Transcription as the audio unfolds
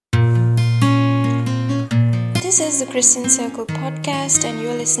This is the Christian Circle podcast, and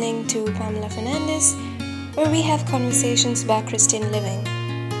you're listening to Pamela Fernandez, where we have conversations about Christian living.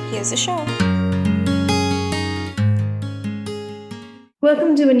 Here's the show.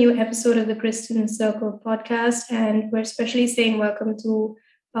 Welcome to a new episode of the Christian Circle podcast, and we're especially saying welcome to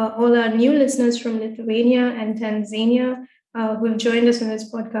all our new listeners from Lithuania and Tanzania who have joined us on this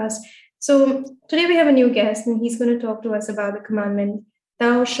podcast. So today we have a new guest, and he's going to talk to us about the commandment,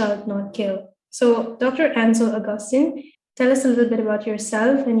 "Thou shalt not kill." So, Dr. Ansel Augustine, tell us a little bit about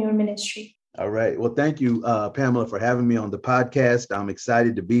yourself and your ministry. All right. Well, thank you, Pamela, for having me on the podcast. I'm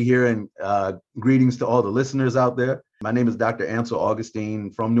excited to be here, and greetings to all the listeners out there. My name is Dr. Ansel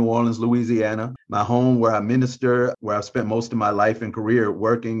Augustine from New Orleans, Louisiana, my home where I minister, where I've spent most of my life and career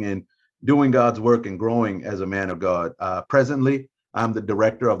working and doing God's work and growing as a man of God. Presently, I'm the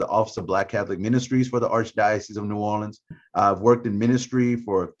director of the Office of Black Catholic Ministries for the Archdiocese of New Orleans. I've worked in ministry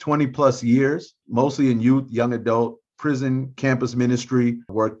for 20 plus years, mostly in youth, young adult, prison, campus ministry.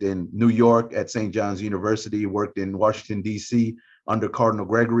 Worked in New York at St. John's University, worked in Washington, D.C. under Cardinal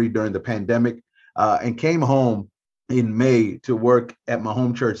Gregory during the pandemic, and came home in May to work at my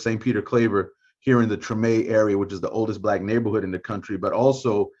home church, St. Peter Claver, here in the Treme area, which is the oldest Black neighborhood in the country, but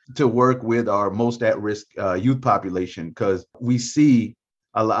also to work with our most at-risk youth population, because we see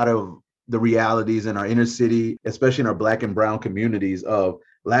a lot of the realities in our inner city, especially in our Black and Brown communities, of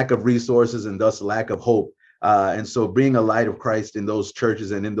lack of resources and thus lack of hope. And so being a light of Christ in those churches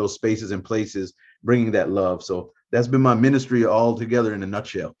and in those spaces and places, bringing that love. So that's been my ministry all together in a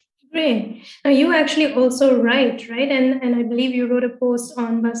nutshell. Great. Now you actually also write, right? And I believe you wrote a post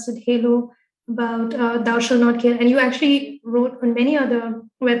on Busted Halo about thou shalt not kill. And you actually wrote on many other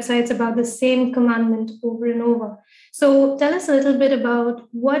websites about the same commandment over and over. So tell us a little bit about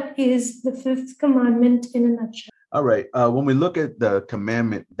what is the fifth commandment in a nutshell. All right. When we look at the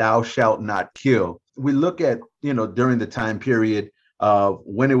commandment, thou shalt not kill, we look at, during the time period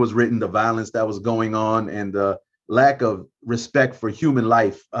when it was written, the violence that was going on and the lack of respect for human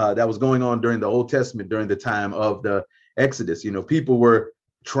life that was going on during the Old Testament, during the time of the Exodus. People were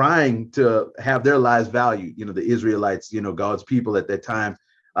trying to have their lives valued, the Israelites, God's people at that time,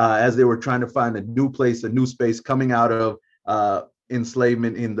 as they were trying to find a new place, a new space coming out of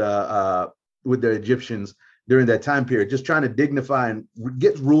enslavement with the Egyptians during that time period, just trying to dignify and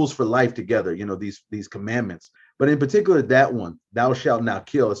get rules for life together, these commandments. But in particular, that one, thou shalt not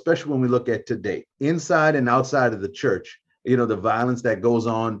kill, especially when we look at today, inside and outside of the church, the violence that goes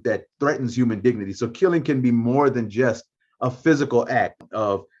on that threatens human dignity. So killing can be more than just a physical act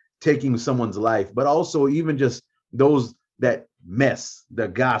of taking someone's life, but also even just those that mess, the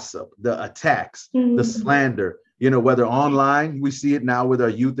gossip, the attacks, the slander, whether online, we see it now with our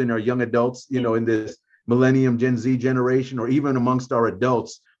youth and our young adults, in this millennium Gen Z generation, or even amongst our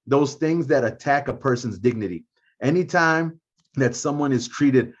adults, those things that attack a person's dignity. Anytime that someone is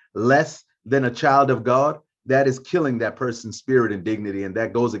treated less than a child of God, that is killing that person's spirit and dignity, and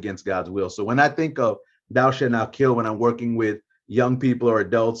that goes against God's will. So when I think of thou shalt not kill, when I'm working with young people or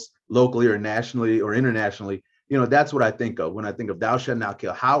adults locally or nationally or internationally, that's what I think of when I think of thou shalt not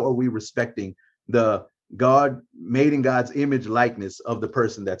kill. How are we respecting the God made in God's image likeness of the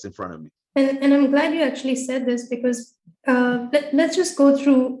person that's in front of me? And I'm glad you actually said this, because let's just go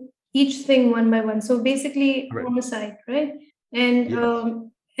through each thing one by one. So basically, right. Homicide, right? And yes.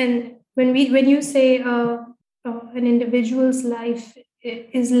 And when you say an individual's life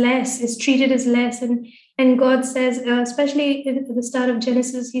is treated as less, and God says, especially at the start of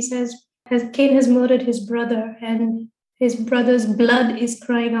Genesis, he says, Cain has murdered his brother, and his brother's blood is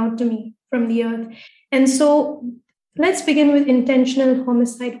crying out to me from the earth. And so let's begin with intentional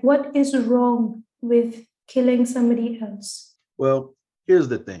homicide. What is wrong with killing somebody else? Well, here's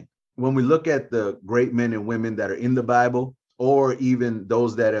the thing. When we look at the great men and women that are in the Bible, or even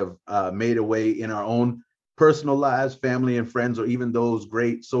those that have made a way in our own personal lives, family and friends, or even those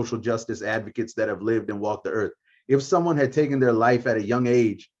great social justice advocates that have lived and walked the earth. If someone had taken their life at a young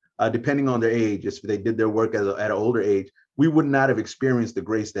age, depending on their age, if they did their work at an older age, we would not have experienced the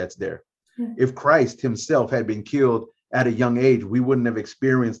grace that's there. Mm-hmm. If Christ himself had been killed at a young age, we wouldn't have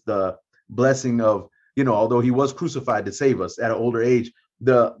experienced the blessing of, although he was crucified to save us at an older age,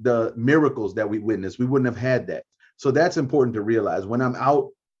 the miracles that we witnessed, we wouldn't have had that. So that's important to realize. When I'm out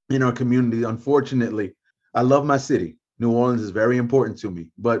in our community, unfortunately, I love my city. New Orleans is very important to me,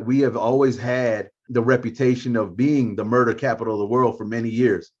 but we have always had the reputation of being the murder capital of the world for many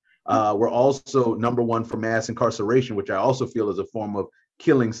years. We're also number one for mass incarceration, which I also feel is a form of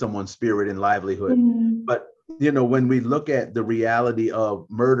killing someone's spirit and livelihood. Mm-hmm. But, when we look at the reality of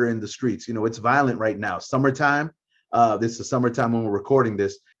murder in the streets, it's violent right now. Summertime, this is summertime when we're recording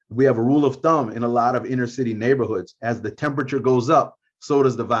this. We have a rule of thumb in a lot of inner city neighborhoods. As the temperature goes up, so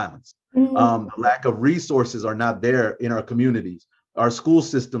does the violence. The lack of resources are not there in our communities. Our school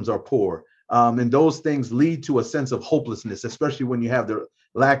systems are poor. And those things lead to a sense of hopelessness, especially when you have the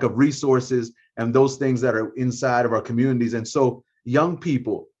lack of resources and those things that are inside of our communities. And so young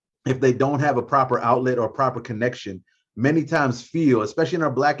people, if they don't have a proper outlet or proper connection, many times feel, especially in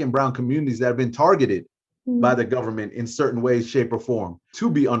our Black and brown communities that have been targeted by the government in certain ways, shape, or form to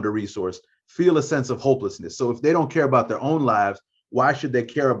be under-resourced, feel a sense of hopelessness. So if they don't care about their own lives, why should they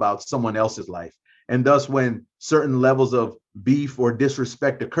care about someone else's life? And thus, when certain levels of beef or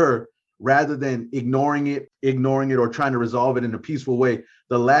disrespect occur, rather than ignoring it or trying to resolve it in a peaceful way,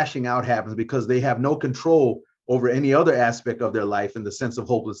 the lashing out happens because they have no control over any other aspect of their life in the sense of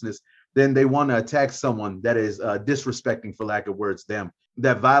hopelessness. Then they want to attack someone that is disrespecting, for lack of words, them.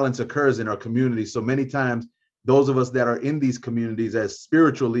 That violence occurs in our community. So many times, those of us that are in these communities as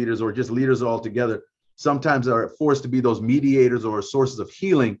spiritual leaders or just leaders altogether, sometimes are forced to be those mediators or sources of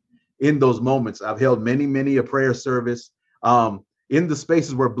healing in those moments. I've held many a prayer service in the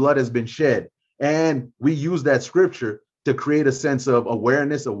spaces where blood has been shed. And we use that scripture to create a sense of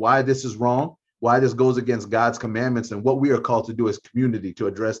awareness of why this is wrong, why this goes against God's commandments, and what we are called to do as community to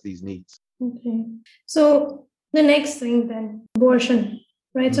address these needs. Okay. So the next thing then, abortion,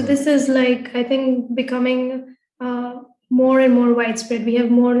 right? So this is like, I think, becoming more and more widespread. We have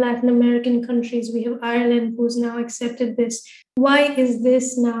more Latin American countries. We have Ireland who's now accepted this. Why is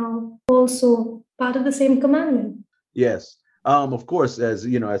this now also part of the same commandment? Yes. Of course, as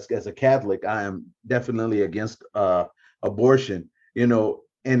you know, as a Catholic, I am definitely against abortion,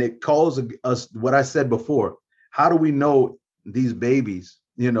 and it calls us what I said before. How do we know these babies,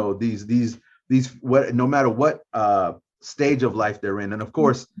 these what, no matter what stage of life they're in? And of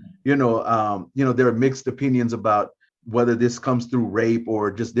course, there are mixed opinions about whether this comes through rape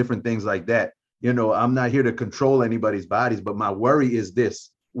or just different things like that. I'm not here to control anybody's bodies, but my worry is this: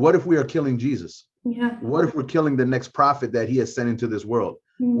 what if we are killing Jesus? Yeah. What if we're killing the next prophet that he has sent into this world?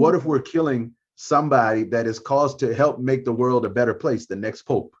 What if we're killing somebody that is caused to help make the world a better place? The next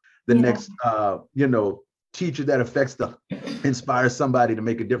pope, the next, teacher that inspires somebody to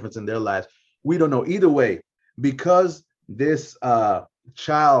make a difference in their lives. We don't know. Either way, because this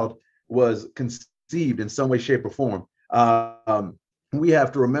child was conceived in some way, shape, or form, we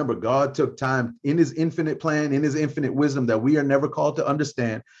have to remember God took time in his infinite plan, in his infinite wisdom that we are never called to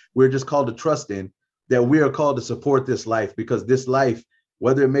understand. We're just called to trust in, that we are called to support this life, because this life,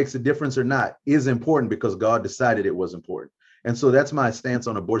 whether it makes a difference or not, is important because God decided it was important. And so that's my stance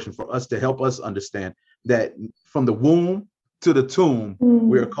on abortion, for us to help us understand that from the womb to the tomb,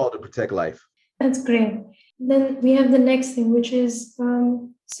 we are called to protect life. That's great. Then we have the next thing, which is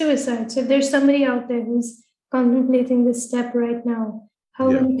suicide. So if there's somebody out there who's contemplating this step right now, how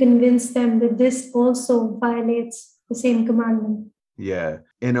will you convince them that this also violates the same commandment? Yeah,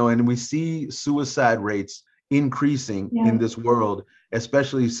 and we see suicide rates increasing in this world,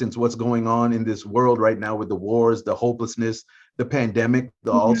 especially since what's going on in this world right now with the wars, the hopelessness, the pandemic,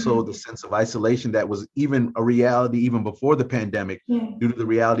 also the sense of isolation that was even a reality even before the pandemic due to the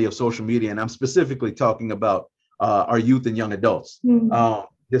reality of social media. And I'm specifically talking about our youth and young adults.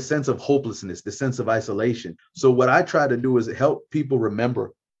 The sense of hopelessness, the sense of isolation. So what I try to do is help people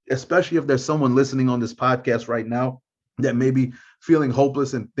remember, especially if there's someone listening on this podcast right now that may be feeling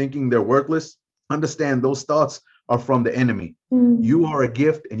hopeless and thinking they're worthless, understand those thoughts are from the enemy. You are a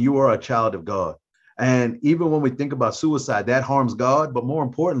gift and you are a child of God. And even when we think about suicide, that harms God, but more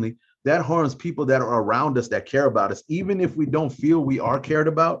importantly, that harms people that are around us that care about us. Even if we don't feel we are cared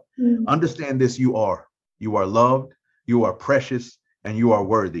about, understand this: you are loved, you are precious, and you are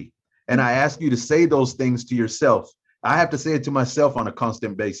worthy. And I ask you to say those things to yourself. I have to say it to myself on a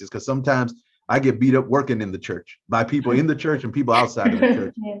constant basis, because sometimes I get beat up working in the church by people in the church and people outside of the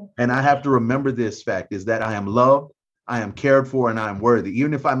church. And I have to remember this fact, is that I am loved, I am cared for, and I am worthy.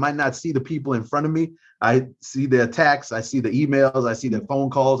 Even if I might not see the people in front of me, I see the attacks, I see the emails, I see the phone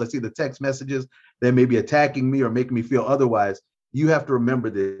calls, I see the text messages that may be attacking me or making me feel otherwise. You have to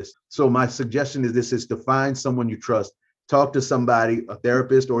remember this. So my suggestion is this: is to find someone you trust. Talk to somebody, a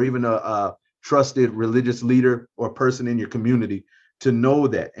therapist, or even a trusted religious leader or person in your community, to know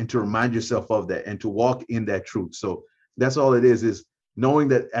that and to remind yourself of that and to walk in that truth. So that's all it is knowing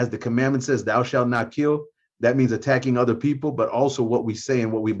that, as the commandment says, thou shalt not kill. That means attacking other people, but also what we say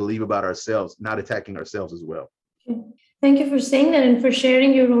and what we believe about ourselves, not attacking ourselves as well. Okay. Thank you for saying that and for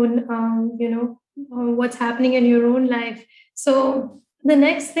sharing your own, what's happening in your own life. So the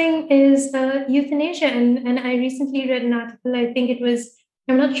next thing is euthanasia. And I recently read an article, I think it was,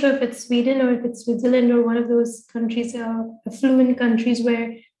 I'm not sure if it's Sweden or if it's Switzerland or one of those countries, affluent countries,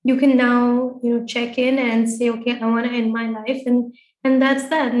 where you can now, check in and say, okay, I want to end my life, and that's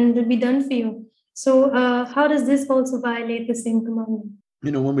that, and it'll be done for you. So how does this also violate the same commandment?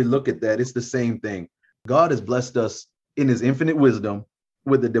 When we look at that, it's the same thing. God has blessed us in his infinite wisdom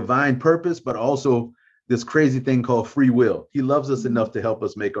with a divine purpose, but also this crazy thing called free will. He loves us enough to help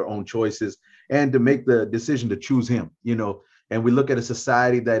us make our own choices and to make the decision to choose him, and we look at a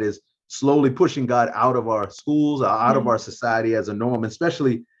society that is slowly pushing God out of our schools, out of our society as a norm,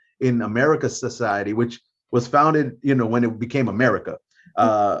 especially in America's society, which was founded, when it became America,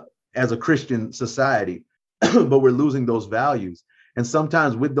 as a Christian society, but we're losing those values. And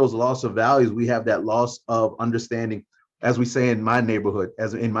sometimes with those loss of values, we have that loss of understanding, as we say in my neighborhood,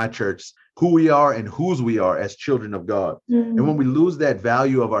 as in my church, who we are and whose we are as children of God. And when we lose that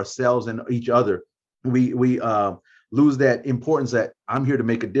value of ourselves and each other, we lose that importance that I'm here to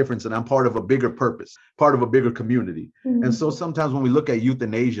make a difference and I'm part of a bigger purpose, part of a bigger community. And so sometimes when we look at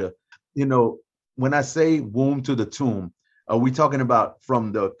euthanasia, when I say womb to the tomb, are we talking about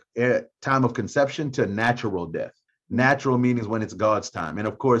from the time of conception to natural death? Natural meaning when it's God's time. And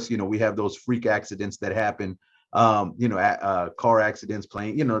of course, we have those freak accidents that happen, car accidents,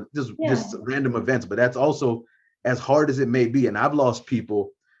 plane, just random events. But that's also, as hard as it may be. And I've lost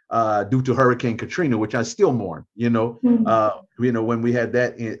people due to Hurricane Katrina, which I still mourn, when we had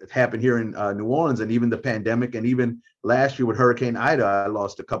that happen here in New Orleans, and even the pandemic, and even last year with Hurricane Ida, I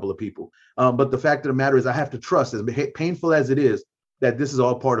lost a couple of people. But the fact of the matter is, I have to trust, as painful as it is, that this is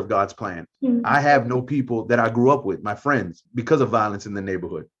all part of God's plan. I have no people that I grew up with, my friends, because of violence in the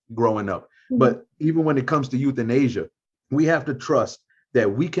neighborhood growing up. But even when it comes to euthanasia, we have to trust that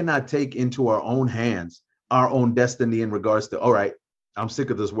we cannot take into our own hands our own destiny in regards to, all right, I'm sick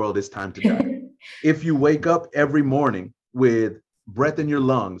of this world, it's time to die. If you wake up every morning with breath in your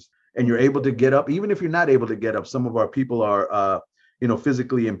lungs and you're able to get up, even if you're not able to get up, some of our people are,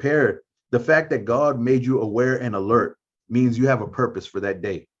 physically impaired. The fact that God made you aware and alert means you have a purpose for that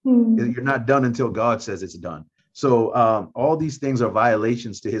day. You're not done until God says it's done. So all these things are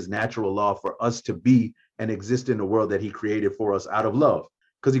violations to his natural law for us to be and exist in the world that he created for us out of love,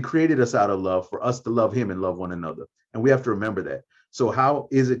 because he created us out of love for us to love him and love one another. And we have to remember that. So how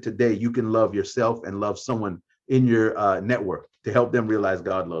is it today you can love yourself and love someone in your network to help them realize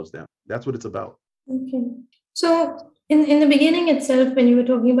God loves them? That's what it's about. Okay. So in the beginning itself, when you were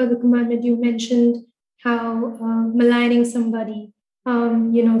talking about the commandment, you mentioned how maligning somebody,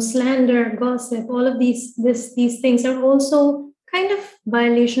 slander, gossip, all of these things are also kind of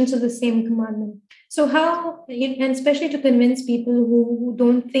violations of the same commandment. So how, and especially to convince people who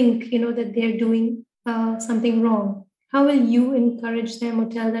don't think, that they're doing something wrong, how will you encourage them or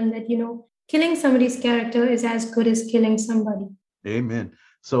tell them that, killing somebody's character is as good as killing somebody? Amen.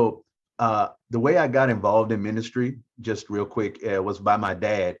 So the way I got involved in ministry, just real quick, was by my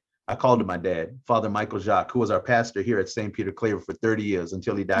dad. I called him my dad, Father Michael Jacques, who was our pastor here at St. Peter Claver for 30 years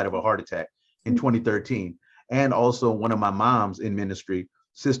until he died of a heart attack in 2013. And also one of my moms in ministry,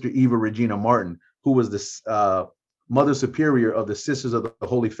 Sister Eva Regina Martin, who was the Mother Superior of the Sisters of the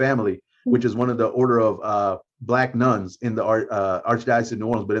Holy Family, which is one of the order of Black nuns in the Archdiocese of New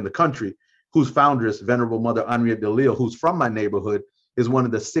Orleans, but in the country, whose foundress, Venerable Mother Henriette DeLille, who's from my neighborhood, is one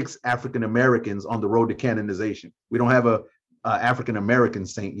of the 6 African Americans on the road to canonization. We don't have a African American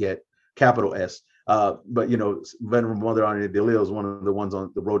saint yet, capital S, but Venerable Mother Henriette DeLille is one of the ones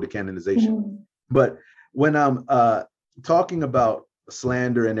on the road to canonization. But when I'm talking about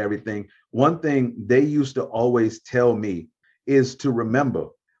slander and everything, one thing they used to always tell me is to remember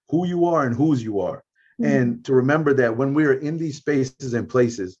who you are and whose you are. And to remember that when we're in these spaces and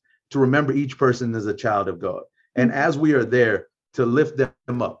places, to remember each person is a child of God. And as we are there, to lift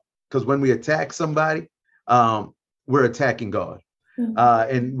them up. Because when we attack somebody, we're attacking God.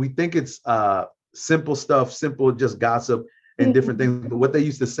 And we think it's simple stuff, simple just gossip and different things. But what they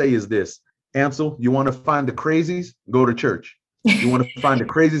used to say is this: Ansel, you want to find the crazies? Go to church. You want to find the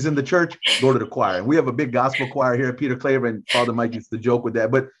crazies in the church? Go to the choir. And we have a big gospel choir here at Peter Claver, and Father Mike used to joke with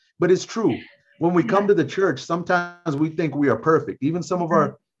that. But it's true. When we come to the church, sometimes we think we are perfect. Even some of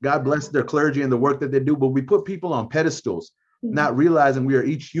our, God bless their clergy and the work that they do, but we put people on pedestals, not realizing we are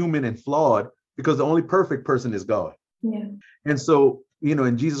each human and flawed, because the only perfect person is God. And so,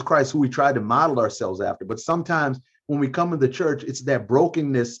 in Jesus Christ, who we try to model ourselves after. But sometimes when we come to the church, it's that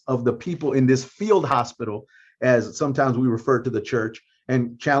brokenness of the people in this field hospital, as sometimes we refer to the church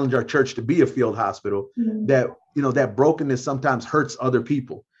and challenge our church to be a field hospital, that, that brokenness sometimes hurts other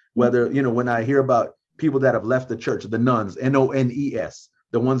people. Whether, when I hear about people that have left the church, the nuns, NONES,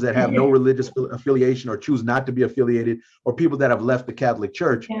 the ones that have no religious affiliation or choose not to be affiliated, or people that have left the Catholic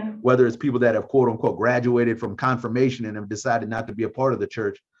Church, whether it's people that have, quote unquote, graduated from confirmation and have decided not to be a part of the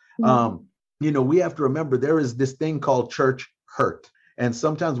church. We have to remember there is this thing called church hurt. And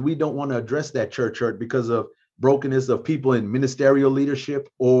sometimes we don't want to address that church hurt because of brokenness of people in ministerial leadership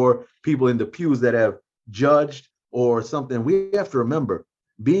or people in the pews that have judged or something. We have to remember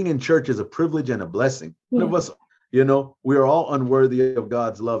being in church is a privilege and a blessing. None of us, we are all unworthy of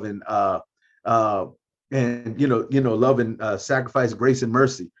God's love and love and sacrifice, grace and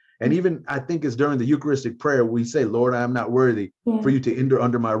mercy. And even I think it's during the Eucharistic prayer, we say, Lord, I am not worthy for you to enter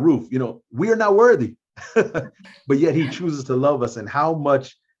under my roof. We are not worthy, but yet he chooses to love us. And how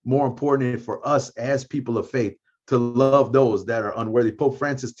much more important is for us as people of faith to love those that are unworthy. Pope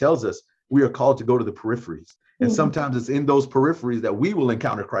Francis tells us we are called to go to the peripheries. And sometimes it's in those peripheries that we will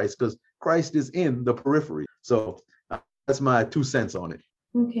encounter Christ because Christ is in the periphery. So that's my 2 cents on it.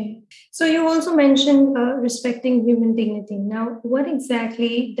 Okay. So you also mentioned respecting human dignity. Now, what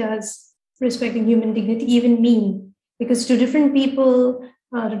exactly does respecting human dignity even mean? Because to different people,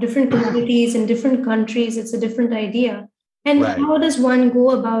 to different communities in different countries, it's a different idea. And how does one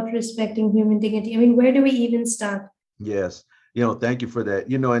go about respecting human dignity? I mean, where do we even start? Yes. Thank you for that.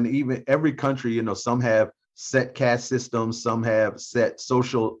 And even every country, some have set caste systems, some have set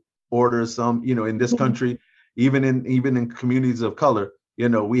social orders, some, in this country, even in communities of color,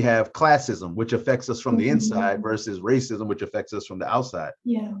 we have classism, which affects us from the inside versus racism, which affects us from the outside.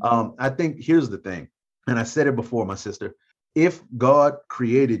 I think here's the thing, and I said it before, my sister, if God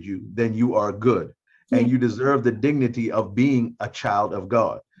created you, then you are good and you deserve the dignity of being a child of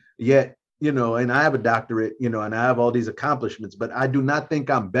God. Yet, and I have a doctorate, and I have all these accomplishments, but I do not think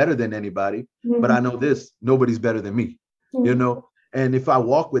I'm better than anybody. But I know this, nobody's better than me, and if I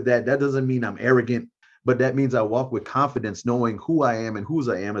walk with that, that doesn't mean I'm arrogant, but that means I walk with confidence, knowing who I am and whose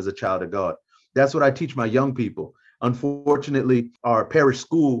I am as a child of God. That's what I teach my young people. Unfortunately, our parish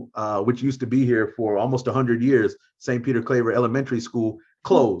school, which used to be here for almost 100 years, St. Peter Claver Elementary School,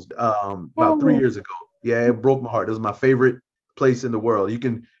 closed about 3 years ago. Yeah, it broke my heart. It was my favorite place in the world. You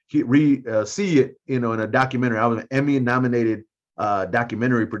can see it, in a documentary. I was an Emmy-nominated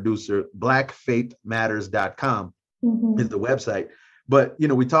documentary producer. BlackFaithMatters.com is the website. But,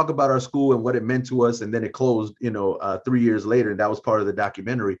 we talk about our school and what it meant to us, and then it closed, 3 years later, and that was part of the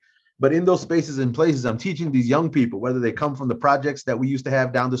documentary. But in those spaces and places, I'm teaching these young people, whether they come from the projects that we used to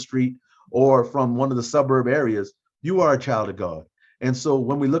have down the street or from one of the suburb areas, you are a child of God. And so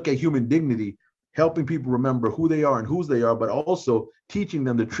when we look at human dignity, helping people remember who they are and whose they are, but also teaching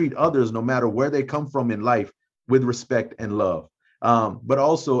them to treat others, no matter where they come from in life, with respect and love. But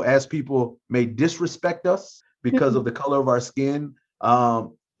also, as people may disrespect us because of the color of our skin,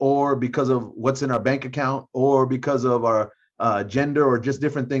 or because of what's in our bank account, or because of our gender, or just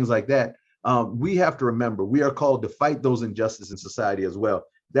different things like that, we have to remember we are called to fight those injustices in society as well.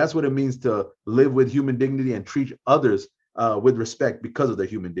 That's what it means to live with human dignity and treat others with respect because of their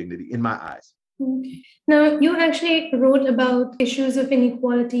human dignity, in my eyes. Okay. Now, you actually wrote about issues of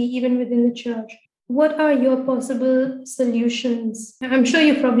inequality even within the church. What are your possible solutions? I'm sure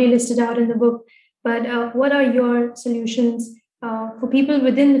you probably listed out in the book, but what are your solutions for people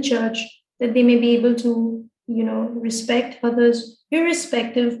within the church that they may be able to, respect others,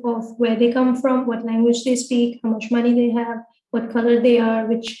 irrespective of where they come from, what language they speak, how much money they have, what color they are,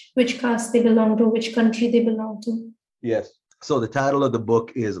 which caste they belong to, which country they belong to? Yes. So the title of the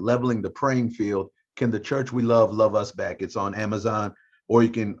book is Leveling the Praying Field. Can the Church We Love Us Back? It's on Amazon, or you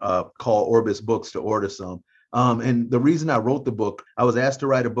can call Orbis Books to order some. And the reason I wrote the book, I was asked to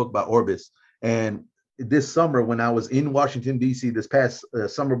write a book by Orbis. And this summer, when I was in Washington, D.C., this past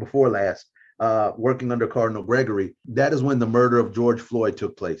summer before last, working under Cardinal Gregory, that is when the murder of George Floyd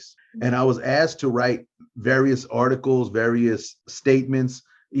took place. And I was asked to write various articles, various statements,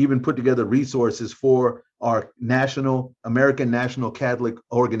 even put together resources for our American National Catholic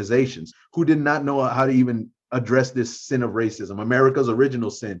organizations who did not know how to even address this sin of racism, America's original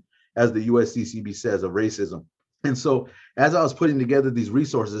sin, as the USCCB says, of racism. And so as I was putting together these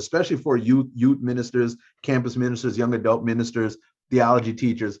resources, especially for youth ministers, campus ministers, young adult ministers, theology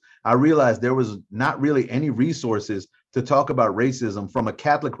teachers, I realized there was not really any resources to talk about racism from a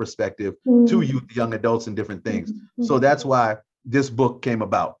Catholic perspective to youth, young adults, and different things. So that's why this book came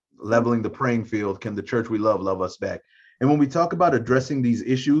about, Leveling the Praying Field. Can the Church We Love Us Back? And when we talk about addressing these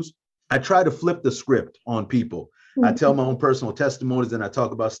issues, I try to flip the script on people. I tell my own personal testimonies, and I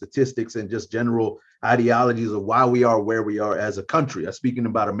talk about statistics and just general ideologies of why we are where we are as a country. I'm speaking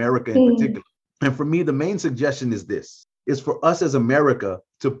about America in particular. And for me, the main suggestion is this, is for us as America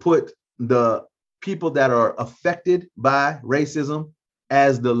to put the people that are affected by racism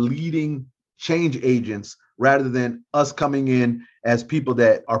as the leading change agents, rather than us coming in as people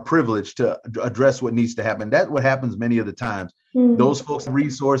that are privileged to address what needs to happen. That's what happens many of the times. Those folks have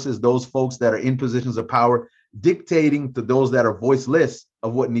resources, those folks that are in positions of power, dictating to those that are voiceless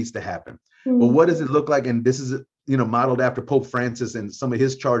of what needs to happen. But what does it look like? And this is, modeled after Pope Francis, and some of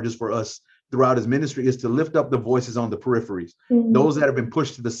his charges for us throughout his ministry is to lift up the voices on the peripheries, those that have been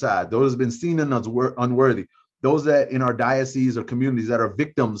pushed to the side, those that have been seen as unworthy, those that in our dioceses or communities that are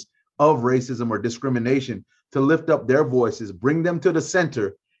victims of racism or discrimination, to lift up their voices, bring them to the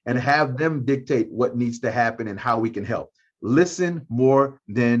center, and have them dictate what needs to happen and how we can help. Listen more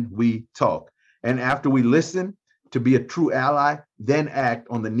than we talk. And after we listen, to be a true ally, then act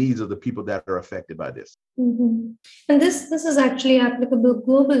on the needs of the people that are affected by this. And this is actually applicable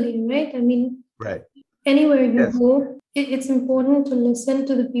globally, right? I mean, right. Anywhere you go, it's important to listen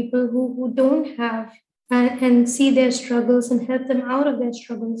to the people who don't have and see their struggles and help them out of their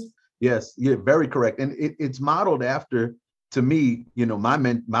struggles. Yes, you're very correct. And it's modeled after, to me,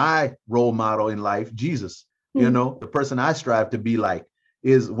 my role model in life, Jesus. The person I strive to be like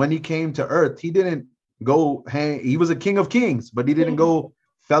is when he came to earth, he didn't go he was a king of kings, but he didn't go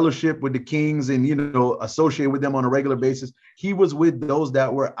fellowship with the kings and, associate with them on a regular basis. He was with those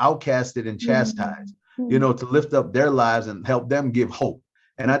that were outcasted and chastised, to lift up their lives and help them give hope.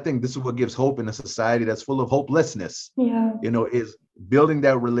 And I think this is what gives hope in a society that's full of hopelessness, is building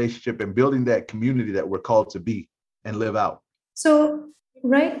that relationship and building that community that we're called to be and live out. So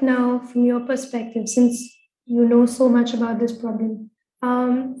right now, from your perspective, since you know so much about this problem,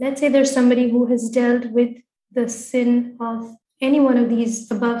 let's say there's somebody who has dealt with the sin of any one of these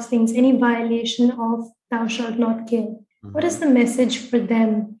above things, any violation of thou shalt not kill. What is the message for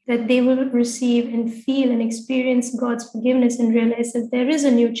them that they will receive and feel and experience God's forgiveness and realize that there is a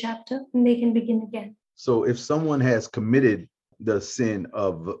new chapter and they can begin again? So if someone has committed the sin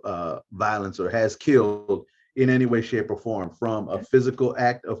of violence or has killed in any way, shape, or form, from a physical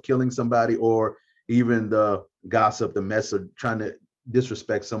act of killing somebody, or even the gossip, the mess of trying to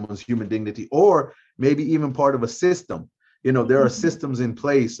disrespect someone's human dignity, or maybe even part of a system. There are systems in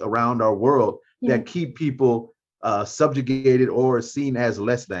place around our world that keep people subjugated or seen as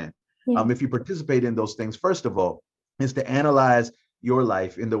less than. If you participate in those things, first of all, is to analyze your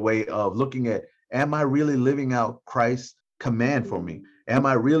life in the way of looking at, am I really living out Christ's command for me? Am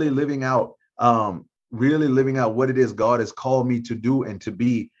I really living out what it is God has called me to do and to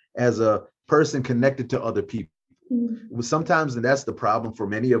be as a person connected to other people? Sometimes, and that's the problem for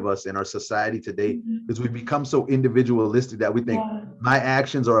many of us in our society today, is we become so individualistic that we think my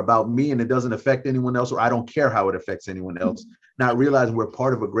actions are about me and it doesn't affect anyone else, or I don't care how it affects anyone else. Not realizing we're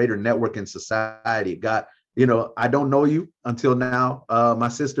part of a greater network in society. God, I don't know you until now, my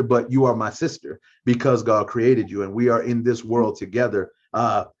sister, but you are my sister because God created you, and we are in this world together,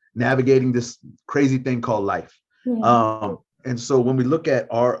 navigating this crazy thing called life. And so when we look at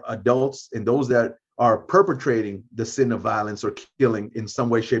our adults and those that are perpetrating the sin of violence or killing in some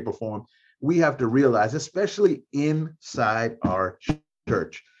way, shape, or form, we have to realize, especially inside our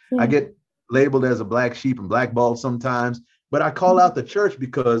church. I get labeled as a black sheep and blackballed sometimes, but I call out the church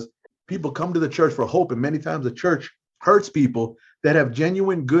because people come to the church for hope, and many times the church hurts people that have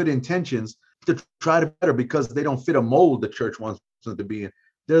genuine good intentions to try to better because they don't fit a mold the church wants them to be in.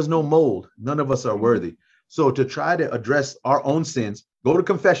 There's no mold. None of us are worthy. So to try to address our own sins, go to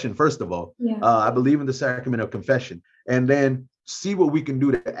confession, first of all. I believe in the sacrament of confession, and then see what we can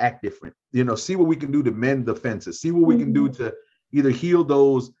do to act different. See what we can do to mend the fences. See what we can do to either heal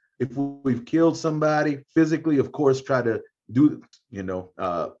those. If we've killed somebody physically, of course, try to do,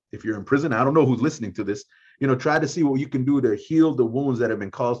 if you're in prison, I don't know who's listening to this, try to see what you can do to heal the wounds that have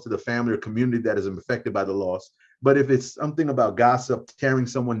been caused to the family or community that is affected by the loss. But if it's something about gossip, tearing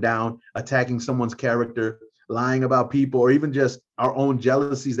someone down, attacking someone's character, lying about people, or even just our own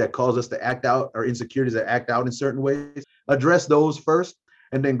jealousies that cause us to act out, or insecurities that act out in certain ways, address those first,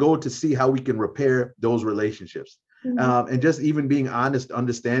 and then go to see how we can repair those relationships. And just even being honest,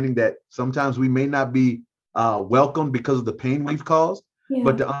 understanding that sometimes we may not be welcomed because of the pain we've caused,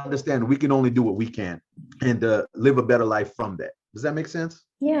 but to understand we can only do what we can and live a better life from that. Does that make sense?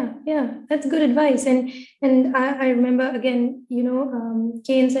 Yeah, that's good advice. And I remember again,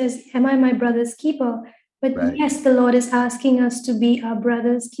 Cain says, "Am I my brother's keeper?" But yes, the Lord is asking us to be our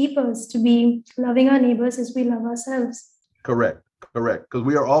brother's keepers, to be loving our neighbors as we love ourselves. Correct. Because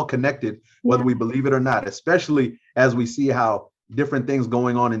we are all connected, whether we believe it or not, especially as we see how different things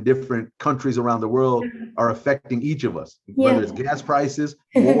going on in different countries around the world are affecting each of us, whether it's gas prices,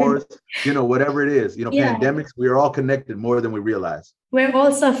 wars, whatever it is, pandemics, we are all connected more than we realize. We're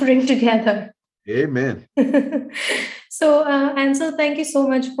all suffering together. Amen. So, Ansel, thank you so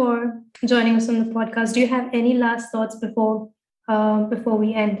much for joining us on the podcast. Do you have any last thoughts before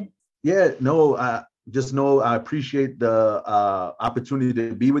we end? Yeah, no, just know I appreciate the opportunity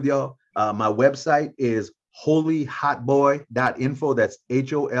to be with y'all. My website is holyhotboy.info. That's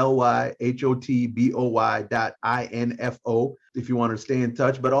holyhotboy.info. If you want to stay in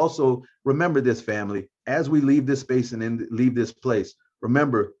touch. But also remember this, family, as we leave this space and leave this place,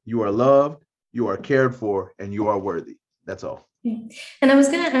 remember, you are loved, you are cared for, and you are worthy. That's all. And I was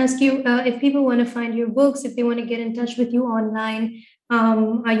going to ask you, if people want to find your books, if they want to get in touch with you online,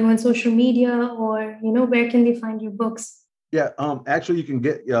 are you on social media, or, where can they find your books? Yeah, actually, you can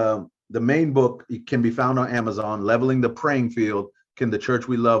get the main book. It can be found on Amazon, Leveling the Praying Field, Can the Church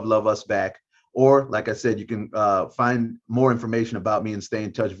We Love Love Us Back? Or, like I said, you can find more information about me and stay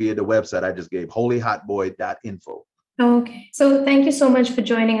in touch via the website I just gave, holyhotboy.info. Okay. So thank you so much for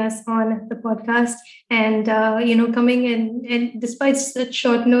joining us on the podcast and, coming in and despite such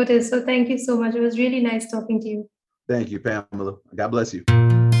short notice. So thank you so much. It was really nice talking to you. Thank you, Pamela. God bless you.